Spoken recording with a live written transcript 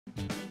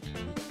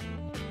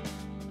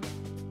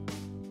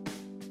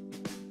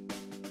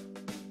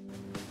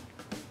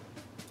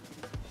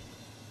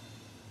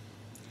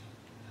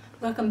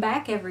Welcome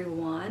back,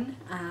 everyone.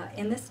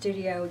 In the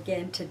studio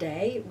again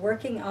today,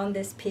 working on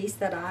this piece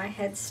that I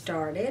had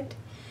started.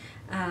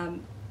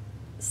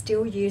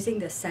 Still using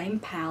the same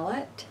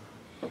palette.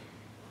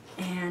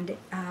 And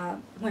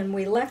when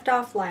we left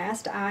off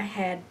last, I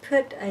had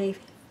put a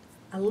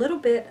little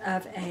bit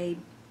of a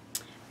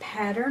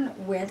pattern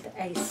with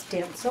a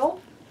stencil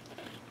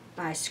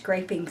by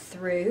scraping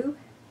through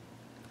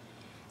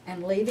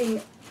and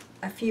leaving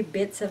a few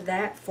bits of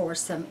that for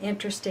some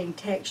interesting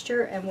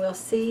texture, and we'll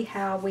see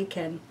how we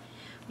can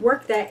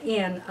work that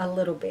in a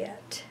little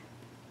bit.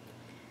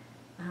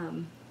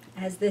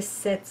 As this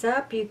sets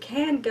up, you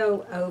can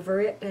go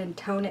over it and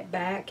tone it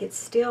back. It's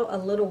still a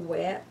little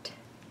wet,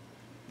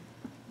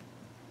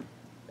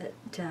 but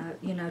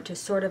you know, to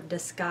sort of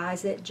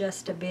disguise it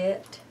just a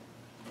bit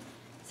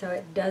so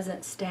it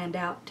doesn't stand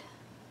out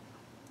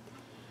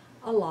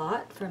a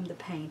lot from the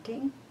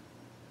painting.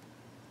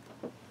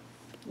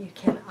 You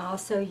can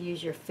also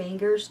use your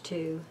fingers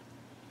to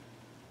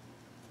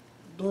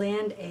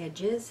blend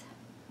edges.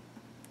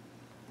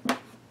 And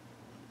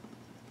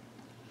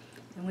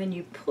when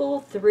you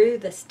pull through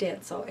the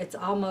stencil, it's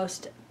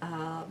almost,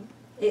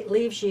 it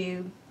leaves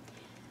you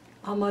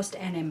almost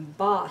an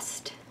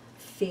embossed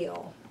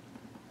feel.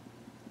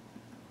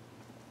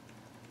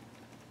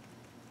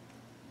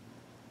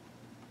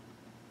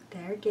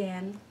 There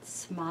again,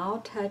 small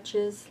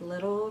touches,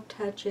 little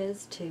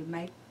touches to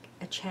make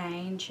a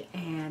change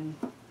and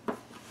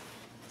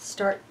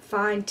start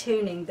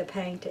fine-tuning the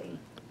painting.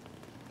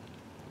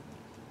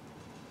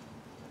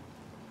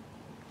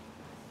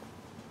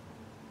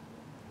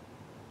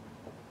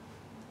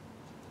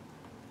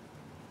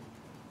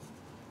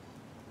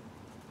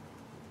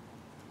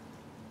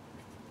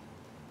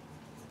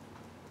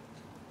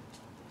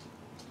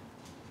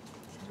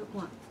 I don't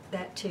want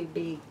that to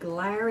be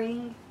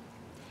glaring,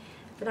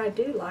 but I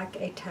do like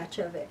a touch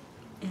of it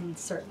in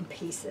certain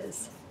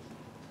pieces.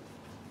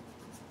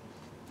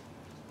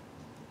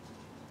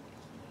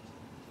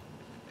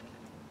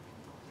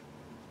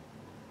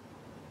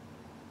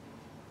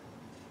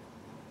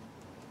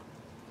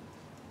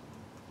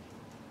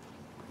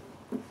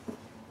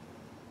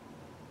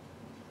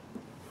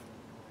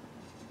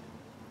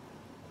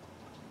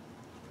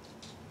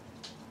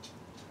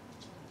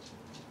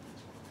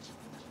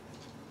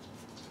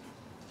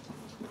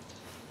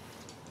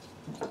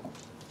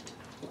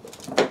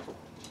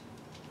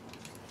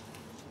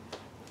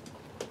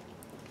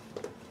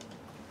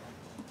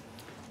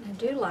 I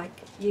do like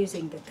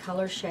using the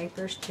color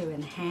shapers to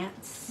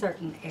enhance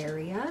certain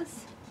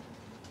areas,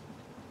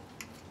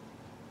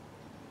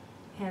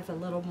 have a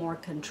little more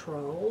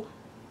control.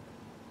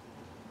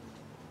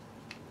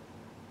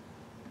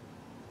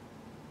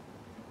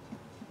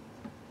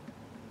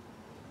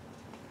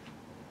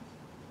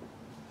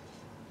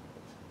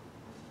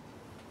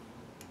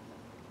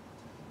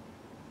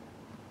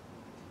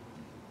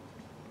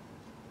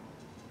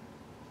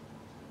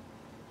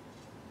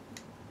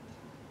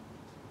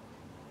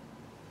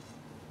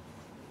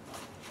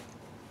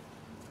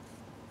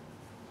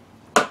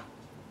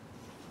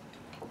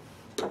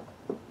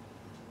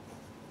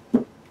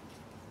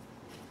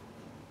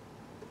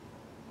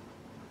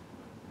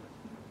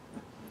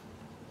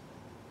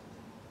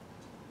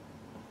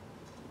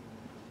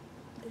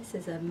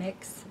 This is a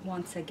mix,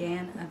 once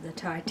again, of the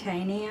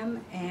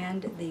titanium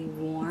and the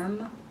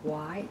warm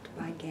white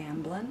by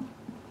Gamblin.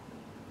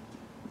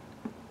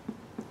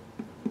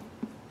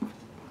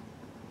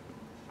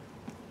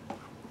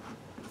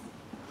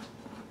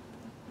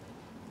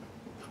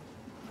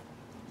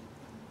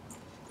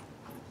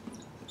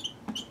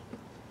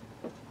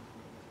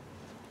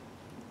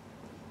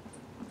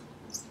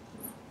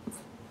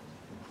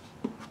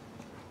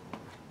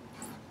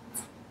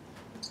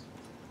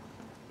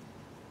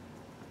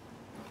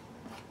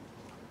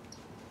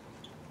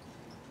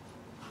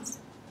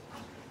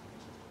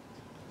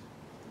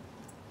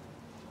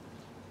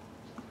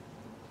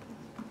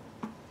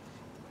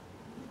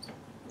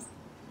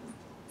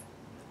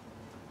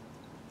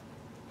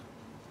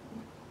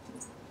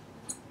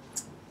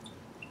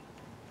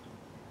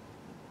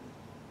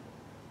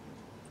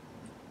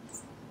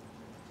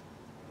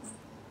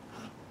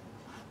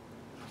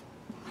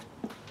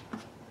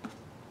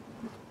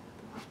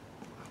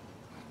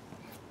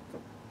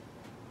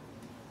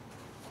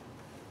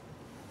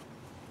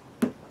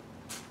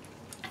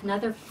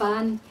 Another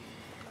fun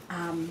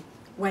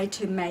way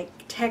to make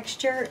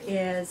texture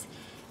is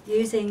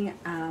using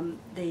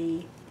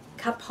the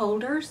cup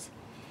holders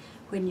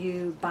when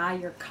you buy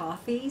your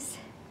coffees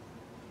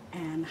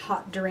and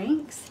hot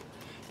drinks.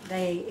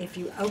 If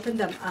you open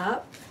them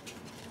up,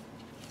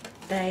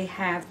 they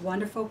have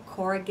wonderful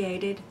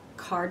corrugated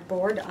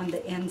cardboard on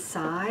the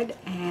inside,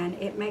 and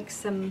it makes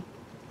some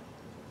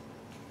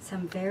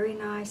very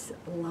nice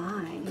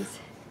lines.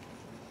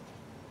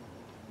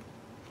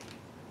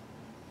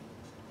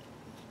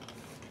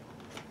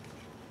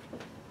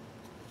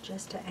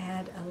 Just to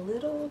add a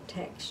little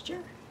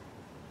texture,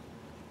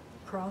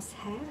 cross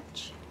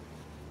hatch.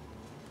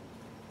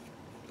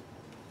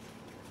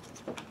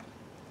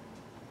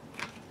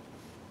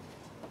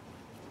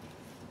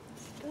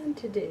 It's fun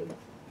to do.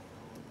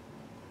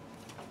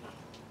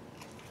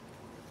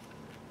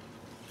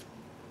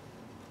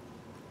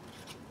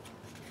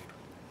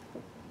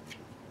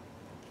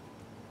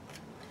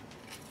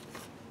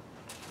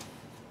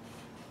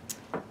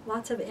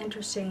 lots of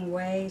interesting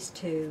ways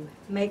to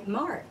make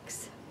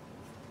marks.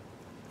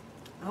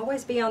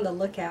 Always be on the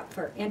lookout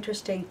for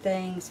interesting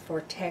things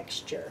for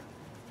texture.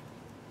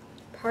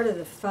 Part of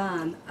the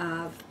fun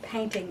of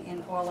painting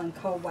in oil and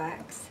cold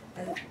wax,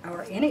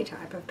 or any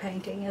type of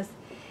painting, is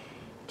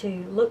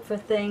to look for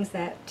things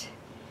that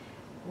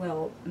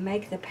will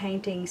make the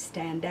painting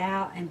stand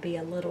out and be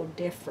a little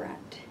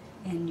different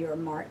in your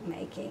mark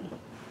making.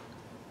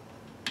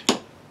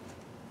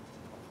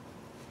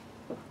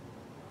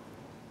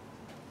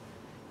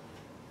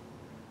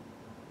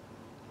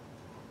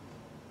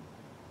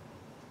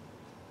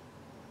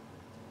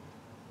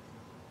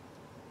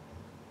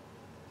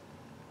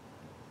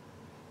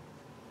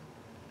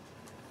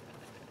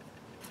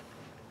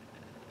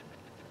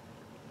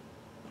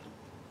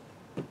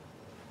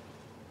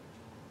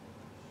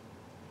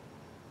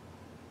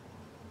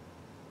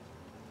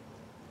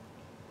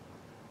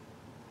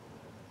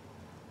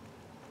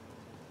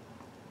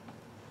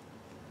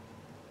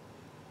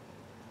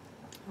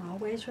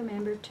 Always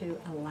remember to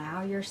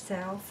allow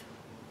yourself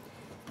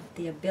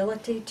the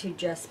ability to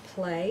just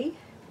play.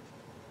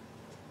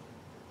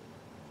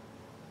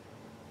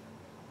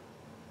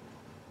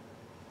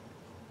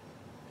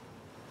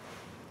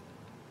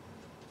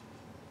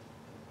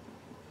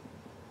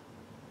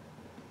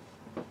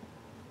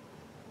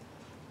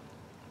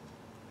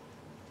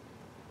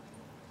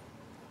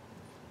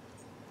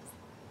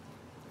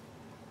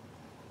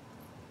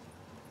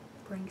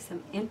 Bring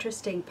some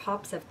interesting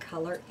pops of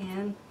color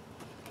in.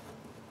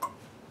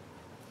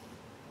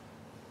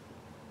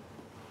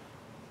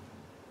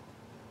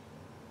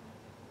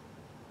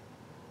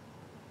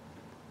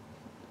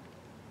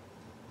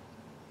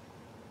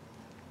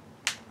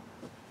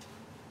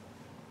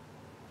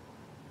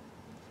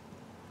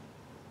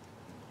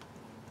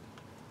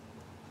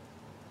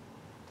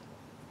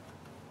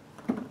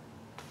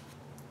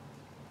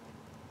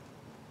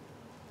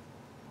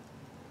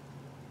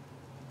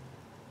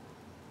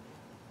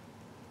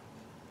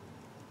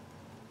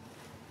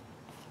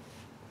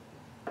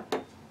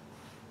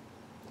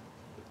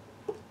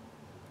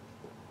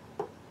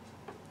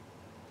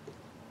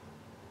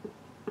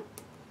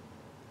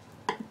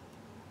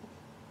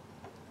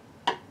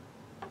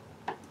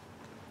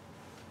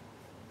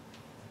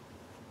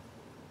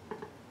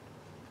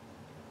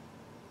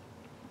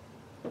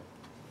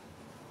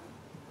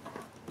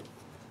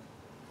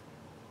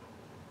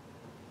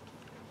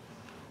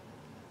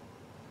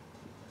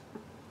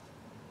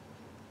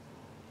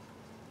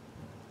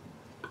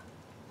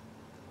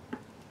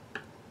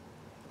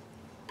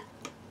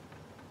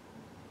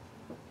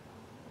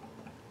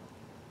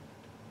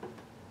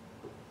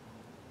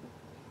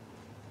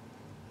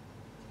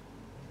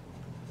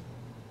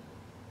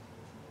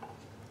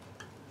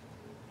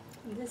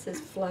 This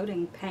is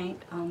floating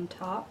paint on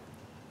top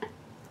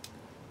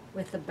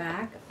with the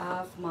back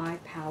of my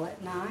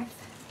palette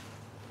knife.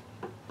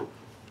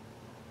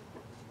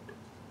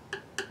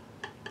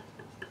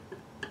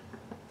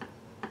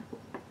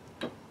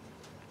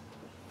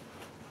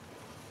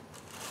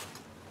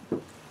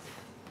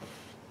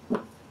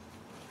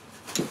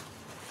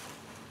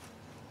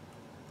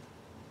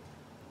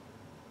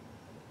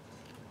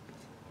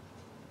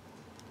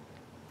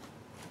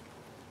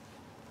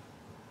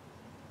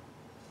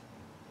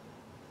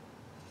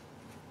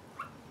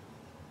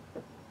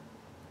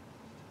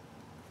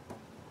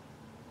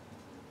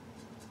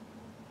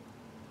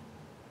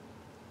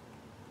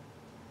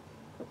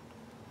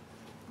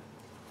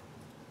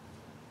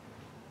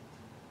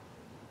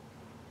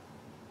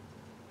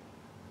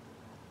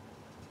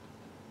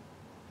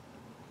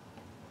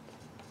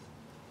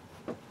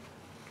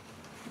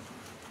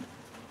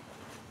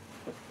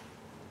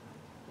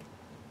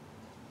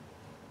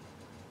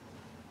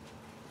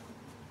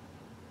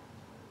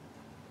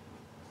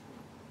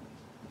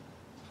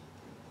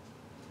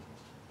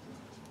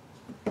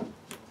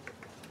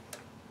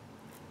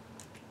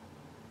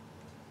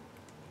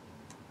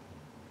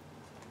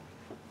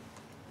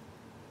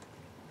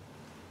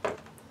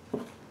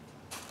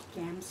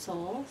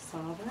 Gamsol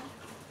solvent.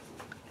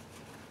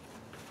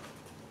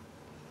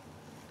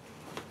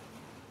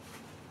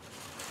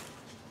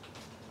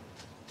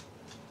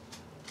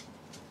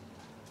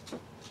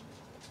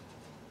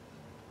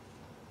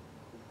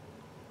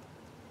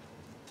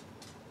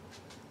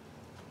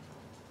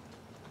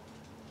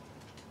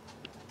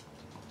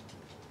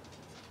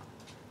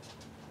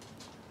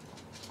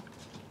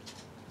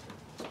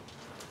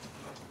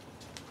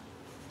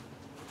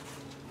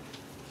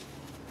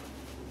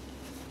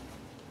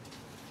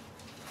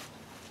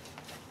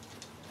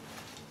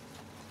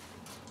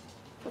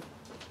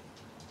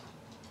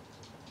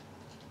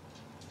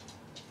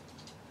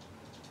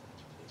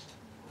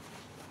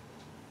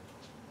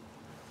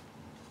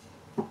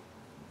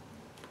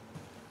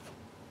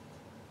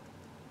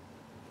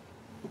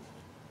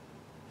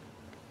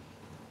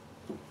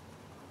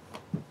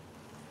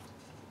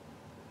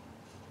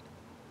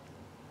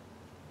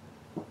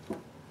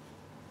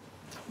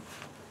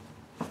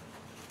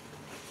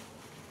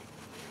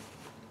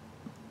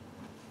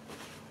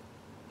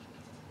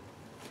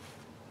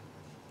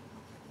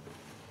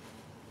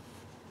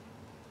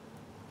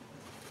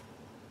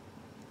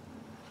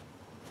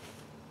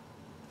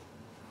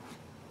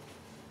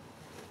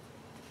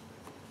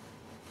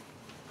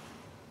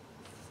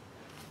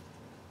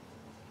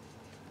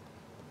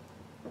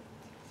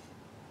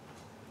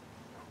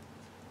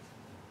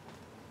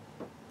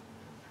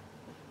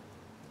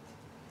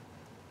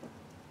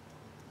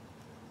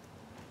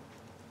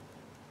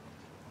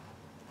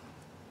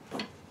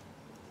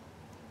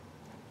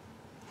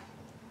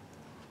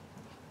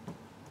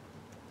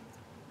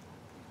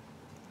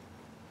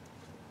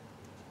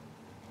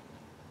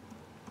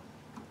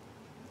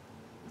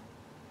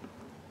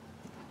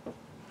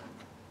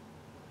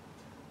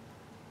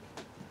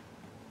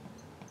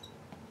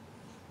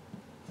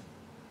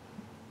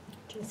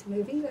 Just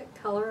moving the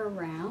color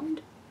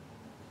around.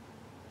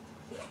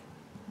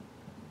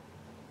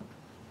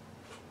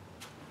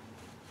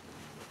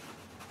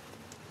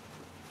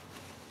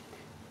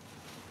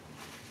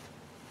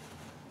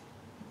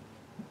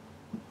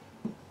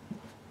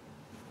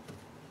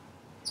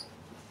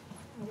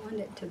 I want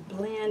it to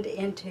blend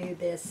into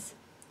this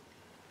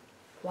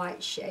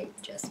white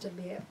shape just a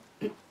bit.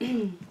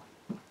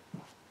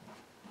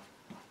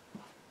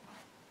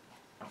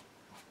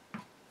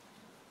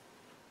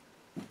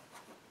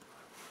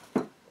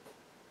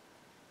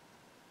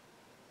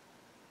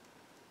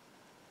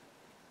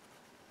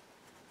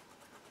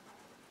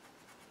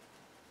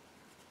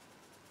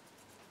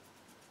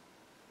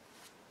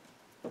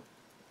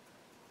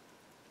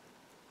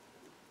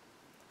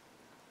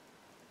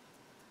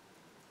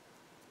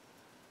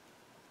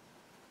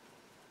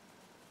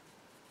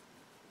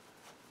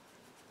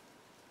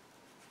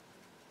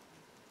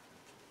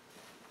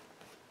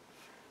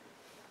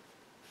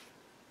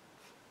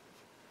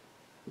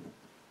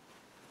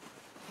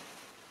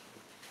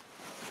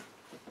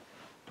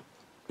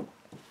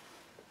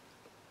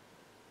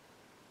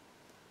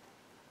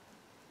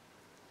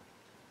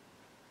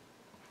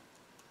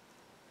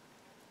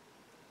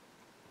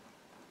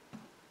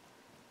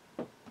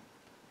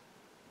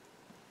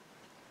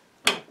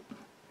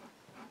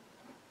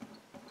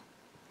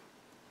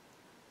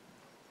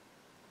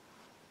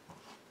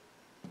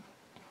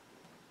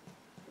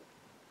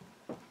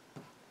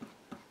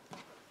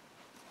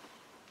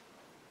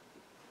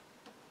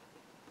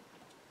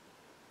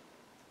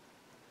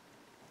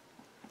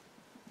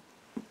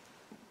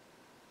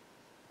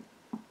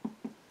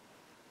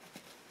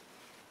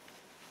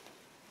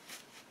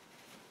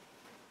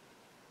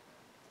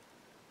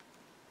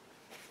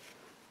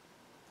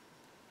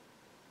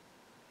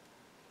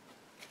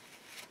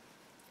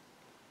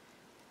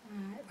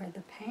 Where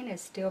the paint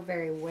is still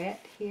very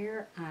wet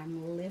here,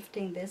 I'm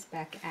lifting this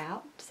back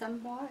out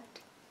somewhat.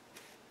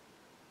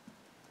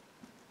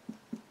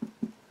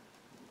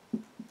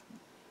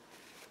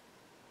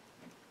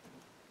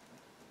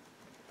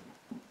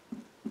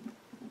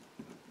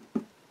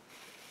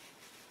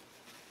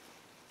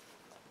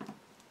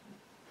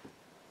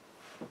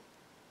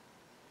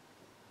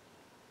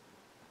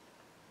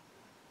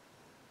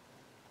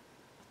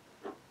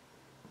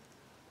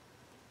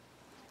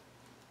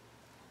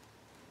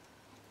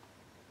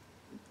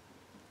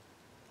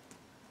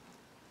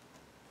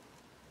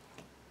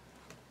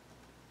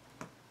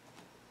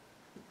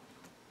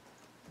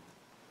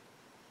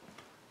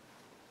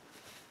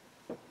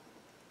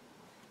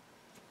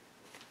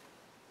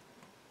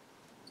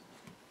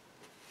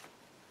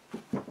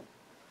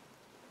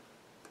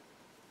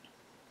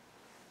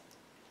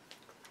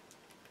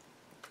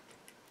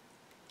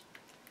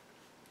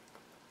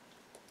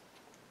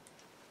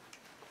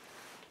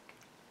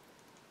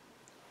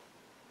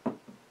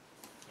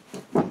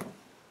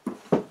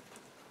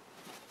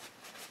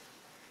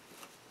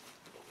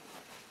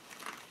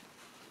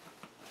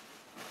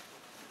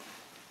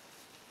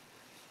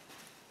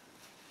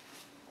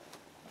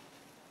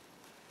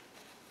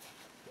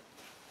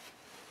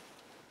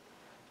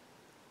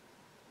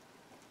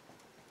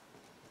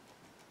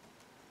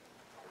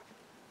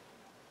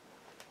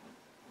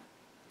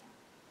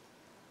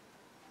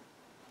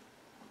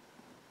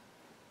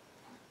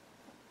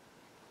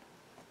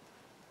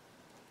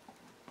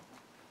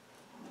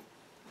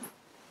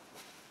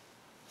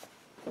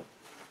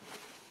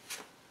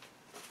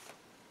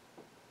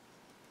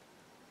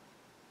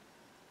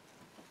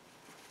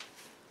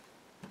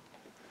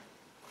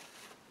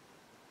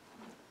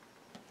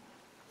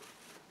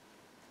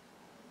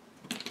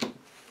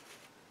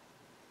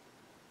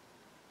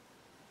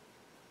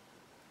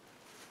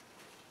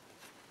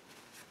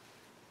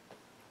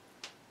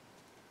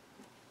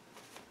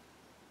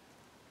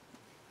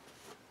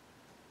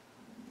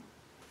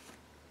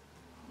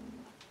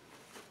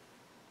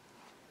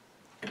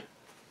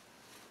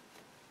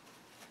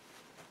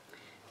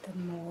 The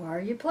more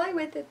you play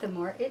with it, the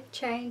more it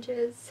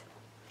changes.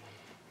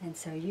 And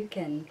so you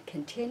can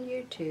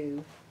continue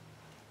to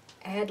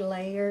add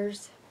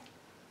layers,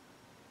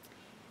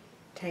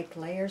 take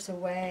layers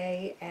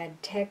away,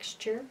 add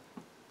texture,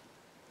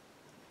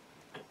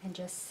 and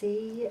just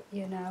see,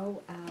 you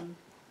know,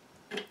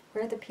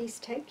 where the piece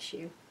takes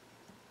you.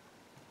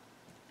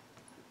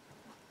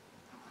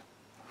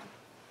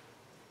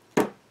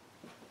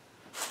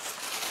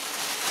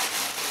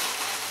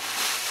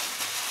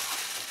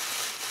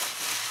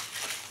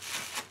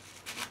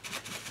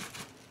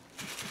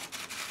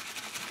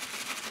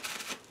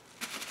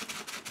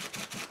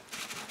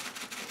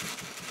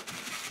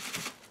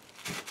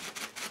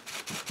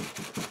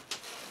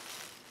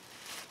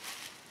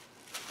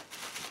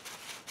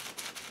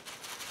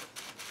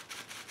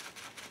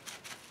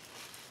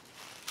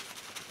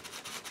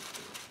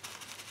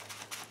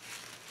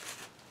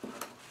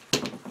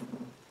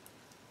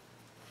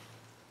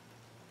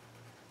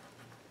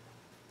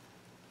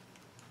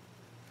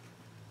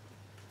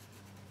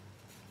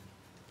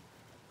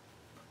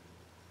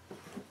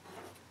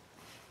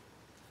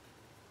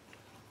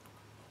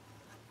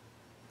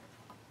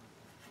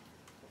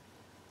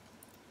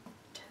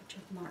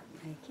 mark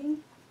making.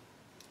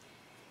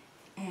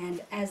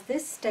 And as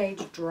this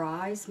stage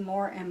dries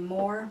more and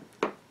more,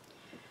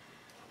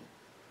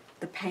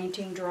 the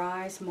painting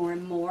dries more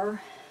and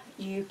more,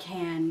 you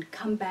can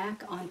come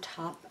back on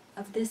top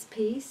of this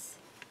piece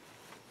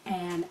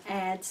and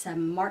add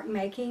some mark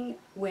making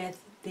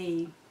with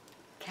the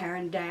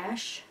Caran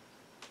d'Ache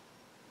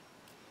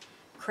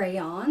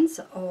crayons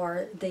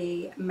or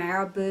the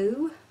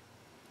Marabu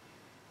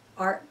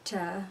Art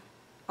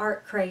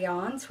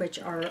Crayons, which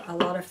are a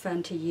lot of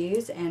fun to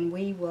use, and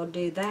we will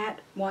do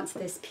that once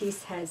this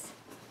piece has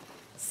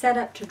set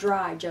up to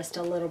dry just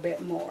a little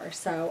bit more.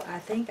 So I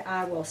think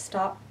I will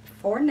stop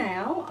for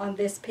now on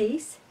this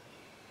piece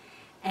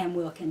and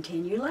we'll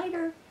continue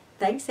later.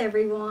 Thanks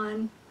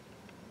everyone.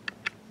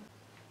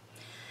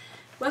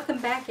 Welcome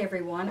back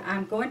everyone.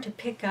 I'm going to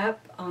pick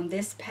up on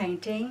this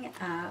painting.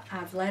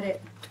 I've let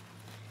it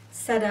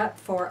set up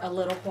for a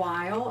little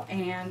while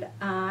and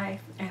I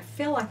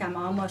feel like I'm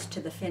almost to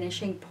the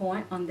finishing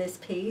point on this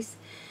piece,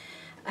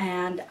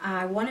 and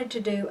I wanted to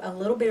do a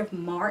little bit of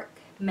mark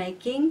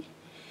making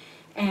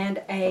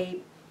and a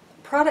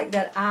product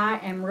that I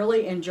am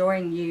really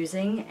enjoying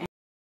using,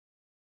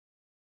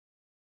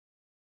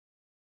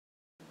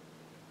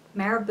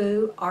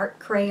 Marabu Art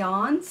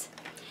Crayons.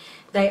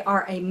 They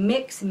are a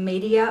mixed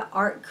media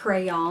art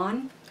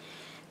crayon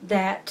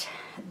that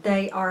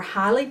they are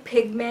highly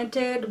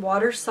pigmented,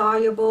 water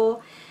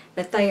soluble,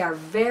 but they are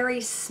very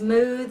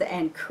smooth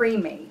and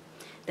creamy.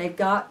 They've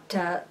got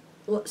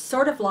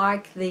sort of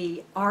like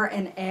the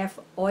R&F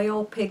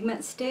oil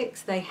pigment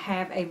sticks. They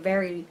have a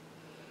very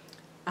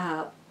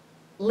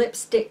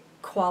lipstick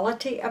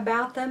quality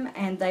about them,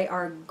 and they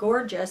are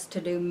gorgeous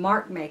to do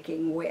mark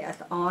making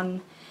with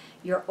on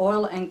your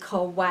oil and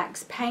cold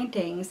wax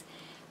paintings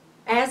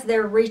as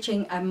they're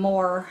reaching a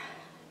more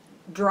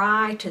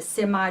dry to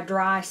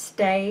semi-dry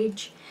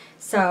stage.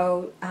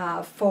 So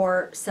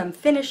for some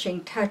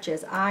finishing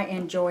touches, I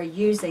enjoy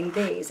using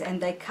these,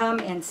 and they come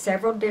in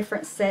several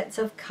different sets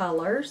of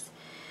colors.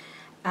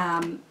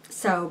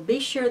 So be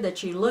sure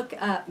that you look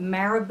up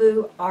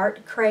Marabu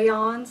Art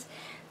Crayons.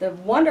 The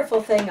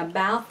wonderful thing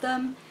about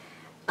them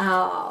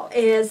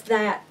is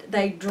that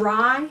they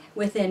dry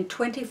within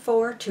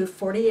 24 to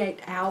 48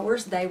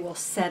 hours. They will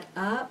set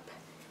up,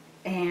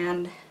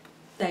 and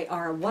they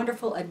are a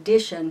wonderful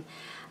addition,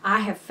 I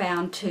have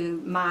found,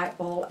 to my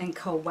oil and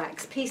cold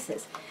wax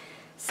pieces.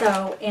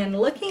 So in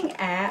looking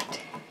at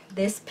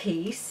this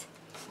piece,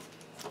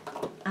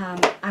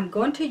 I'm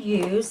going to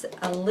use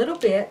a little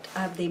bit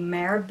of the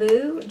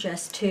Marabu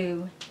just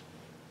to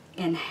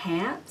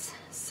enhance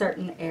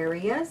certain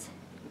areas.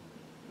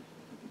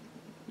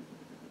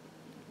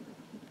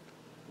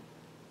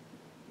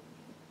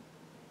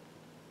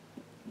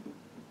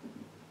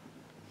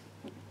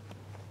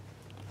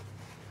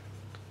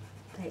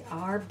 They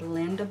are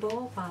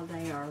blendable while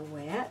they are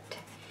wet,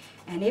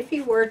 and if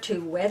you were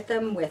to wet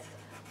them with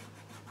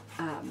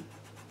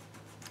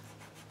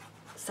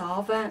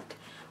solvent,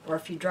 or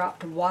if you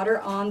dropped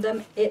water on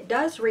them, it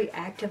does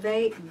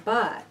reactivate,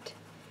 but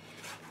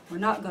we're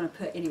not going to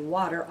put any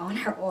water on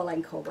our oil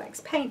and cold wax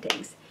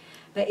paintings.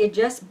 But it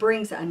just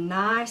brings a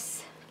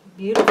nice,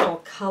 beautiful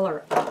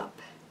color up.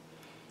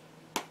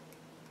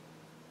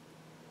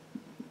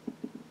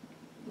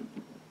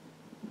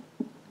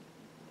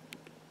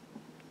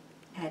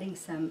 Adding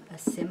some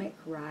asymmetric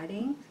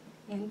writing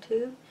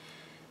into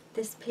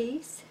this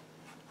piece.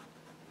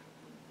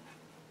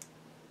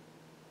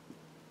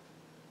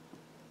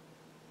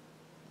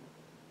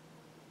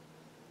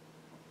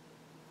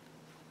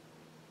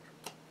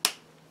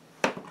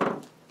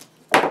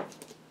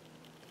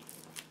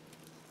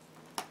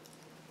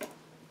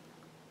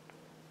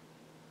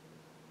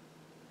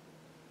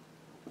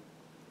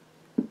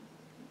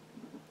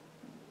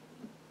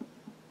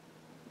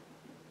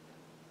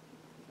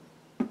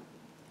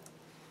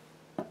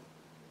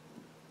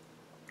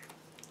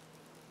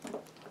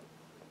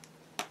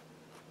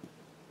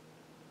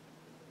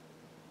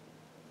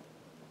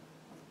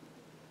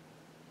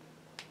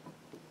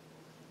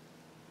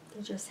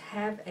 They just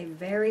have a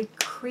very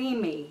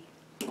creamy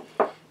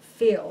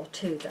feel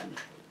to them,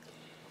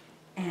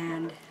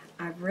 and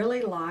I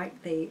really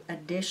like the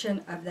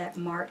addition of that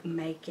mark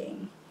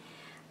making.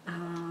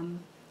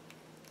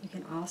 You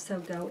can also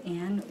go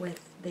in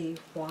with the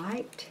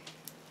white.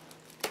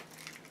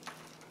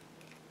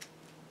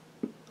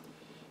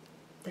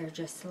 They're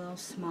just little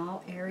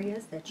small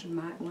areas that you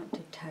might want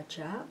to touch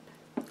up.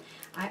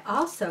 I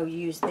also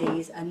use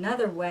these,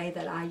 another way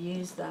that I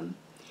use them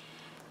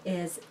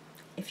is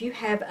if you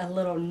have a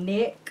little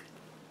nick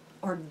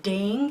or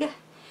ding,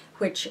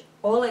 which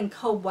oil and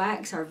cold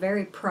wax are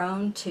very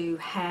prone to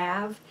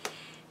have,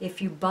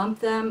 if you bump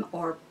them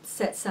or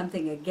set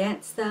something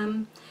against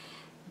them,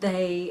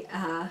 they,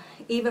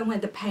 even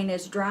when the paint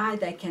is dry,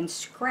 they can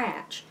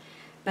scratch.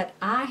 But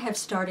I have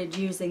started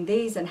using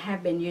these and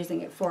have been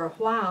using it for a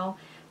while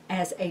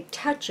as a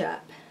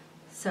touch-up.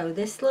 So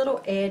this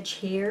little edge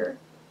here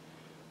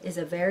is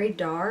a very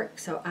dark,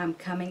 so I'm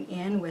coming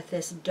in with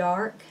this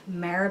dark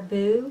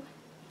Marabu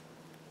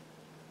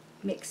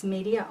Mixed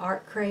Media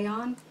Art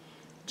Crayon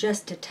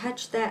just to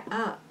touch that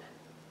up.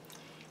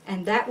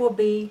 And that will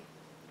be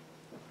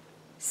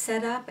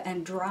set up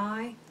and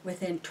dry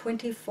within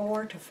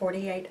 24 to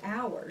 48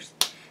 hours.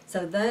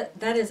 So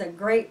that is a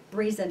great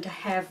reason to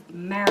have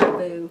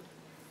Marabu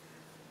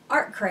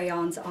Art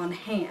Crayons on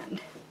hand.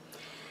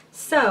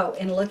 So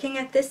in looking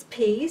at this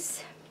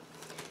piece,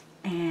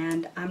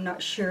 and I'm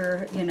not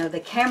sure, you know, the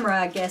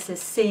camera I guess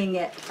is seeing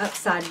it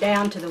upside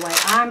down to the way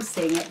I'm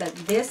seeing it, but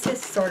this is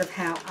sort of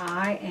how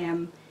I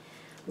am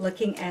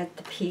looking at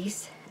the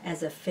piece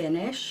as a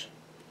finish.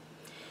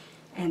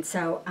 And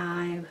so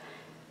I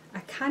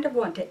kind of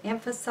want to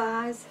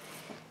emphasize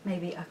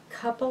maybe a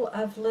couple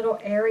of little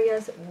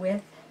areas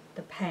with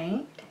the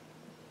paint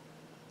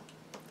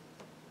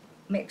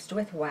mixed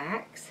with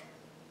wax.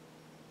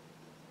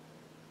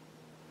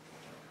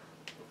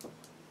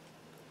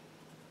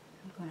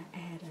 I'm going to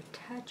add a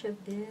touch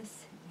of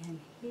this in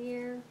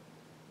here.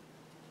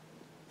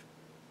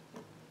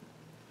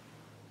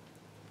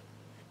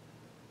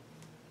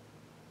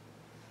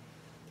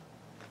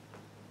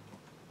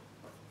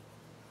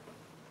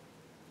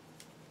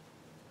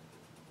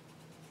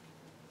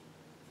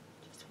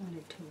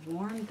 Wanted to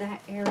warm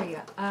that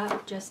area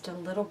up just a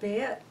little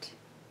bit.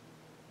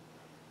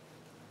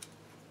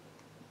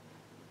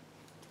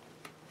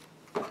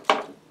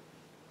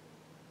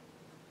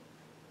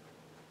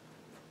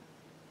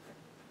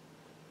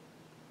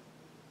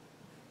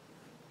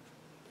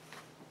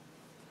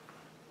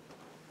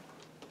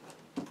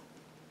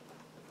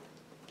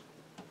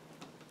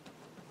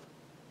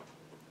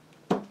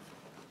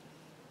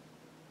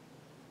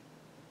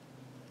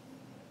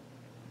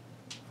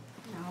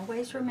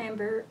 Always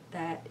remember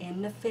that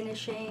in the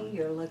finishing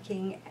you're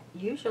looking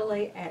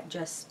usually at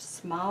just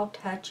small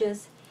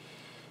touches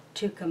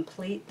to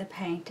complete the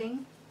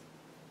painting.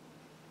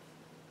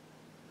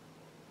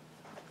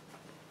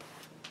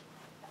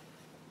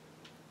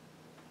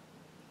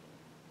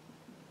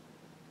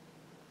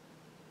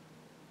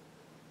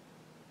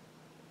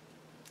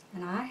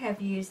 And I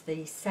have used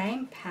the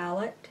same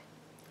palette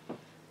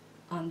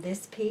on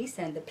this piece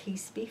and the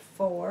piece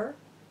before,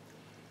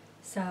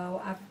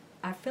 so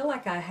I feel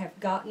like I have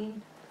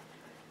gotten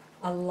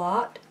a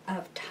lot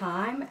of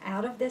time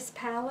out of this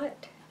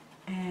palette,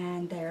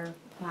 and they're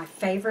my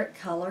favorite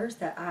colors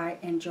that I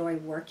enjoy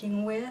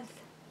working with.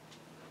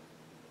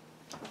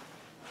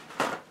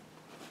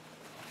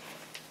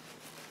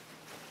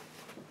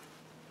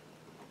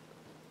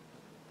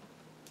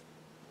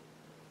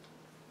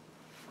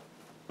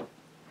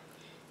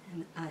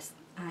 And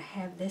I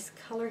have this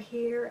color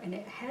here, and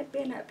it had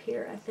been up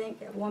here I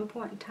think at one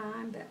point in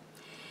time, but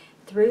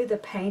through the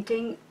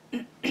painting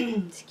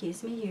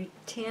excuse me, you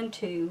tend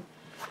to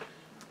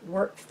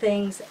work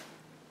things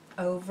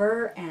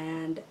over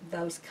and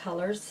those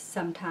colors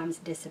sometimes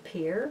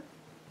disappear.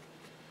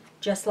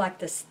 Just like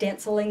the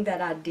stenciling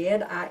that I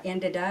did, I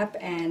ended up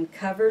and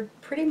covered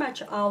pretty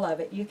much all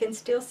of it. You can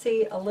still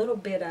see a little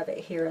bit of it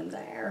here and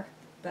there,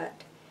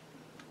 but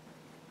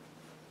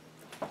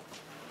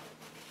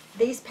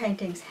these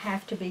paintings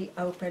have to be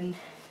open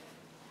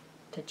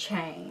to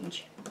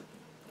change.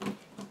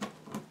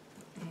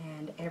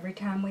 Every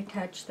time we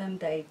touch them,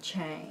 they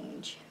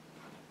change.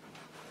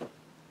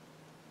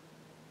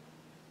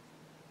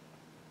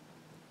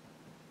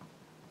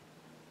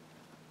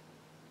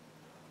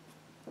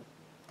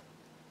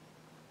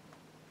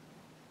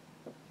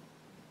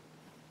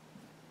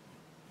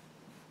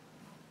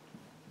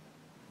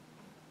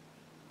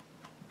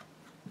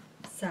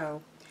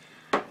 So,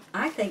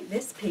 I think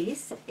this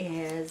piece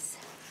is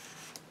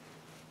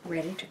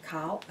ready to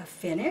call a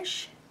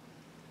finish.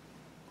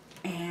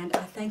 And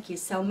I thank you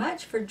so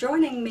much for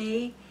joining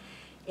me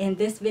in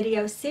this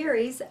video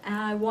series.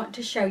 I want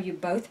to show you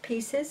both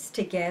pieces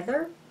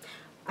together.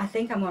 I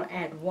think I'm going to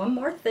add one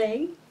more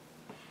thing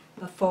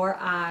before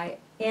I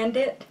end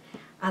it.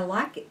 I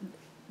like it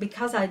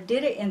because I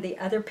did it in the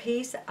other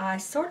piece. I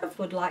sort of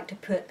would like to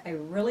put a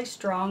really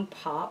strong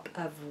pop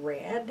of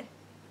red.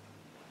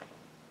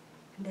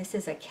 This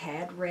is a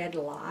Cad Red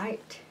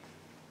Light.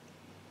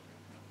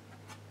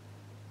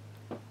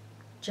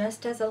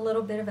 Just as a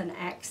little bit of an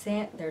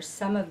accent. There's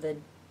some of the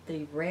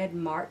red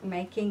mark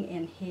making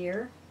in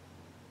here.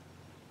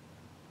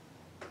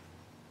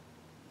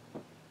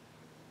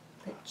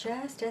 But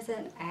just as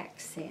an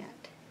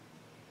accent.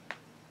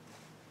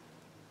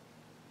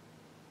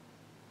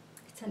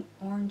 It's an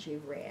orangey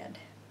red.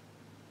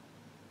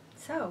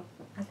 So,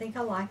 I think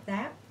I like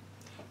that.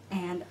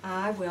 And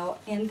I will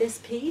end this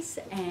piece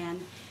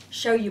and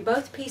show you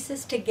both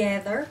pieces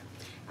together.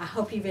 I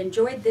hope you've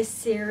enjoyed this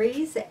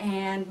series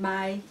and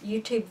my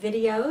YouTube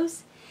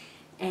videos,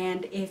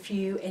 and if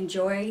you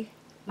enjoy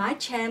my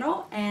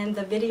channel and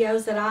the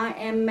videos that I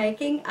am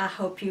making, I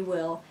hope you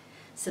will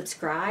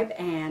subscribe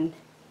and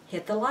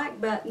hit the like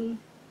button.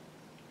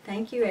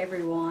 Thank you,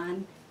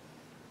 everyone.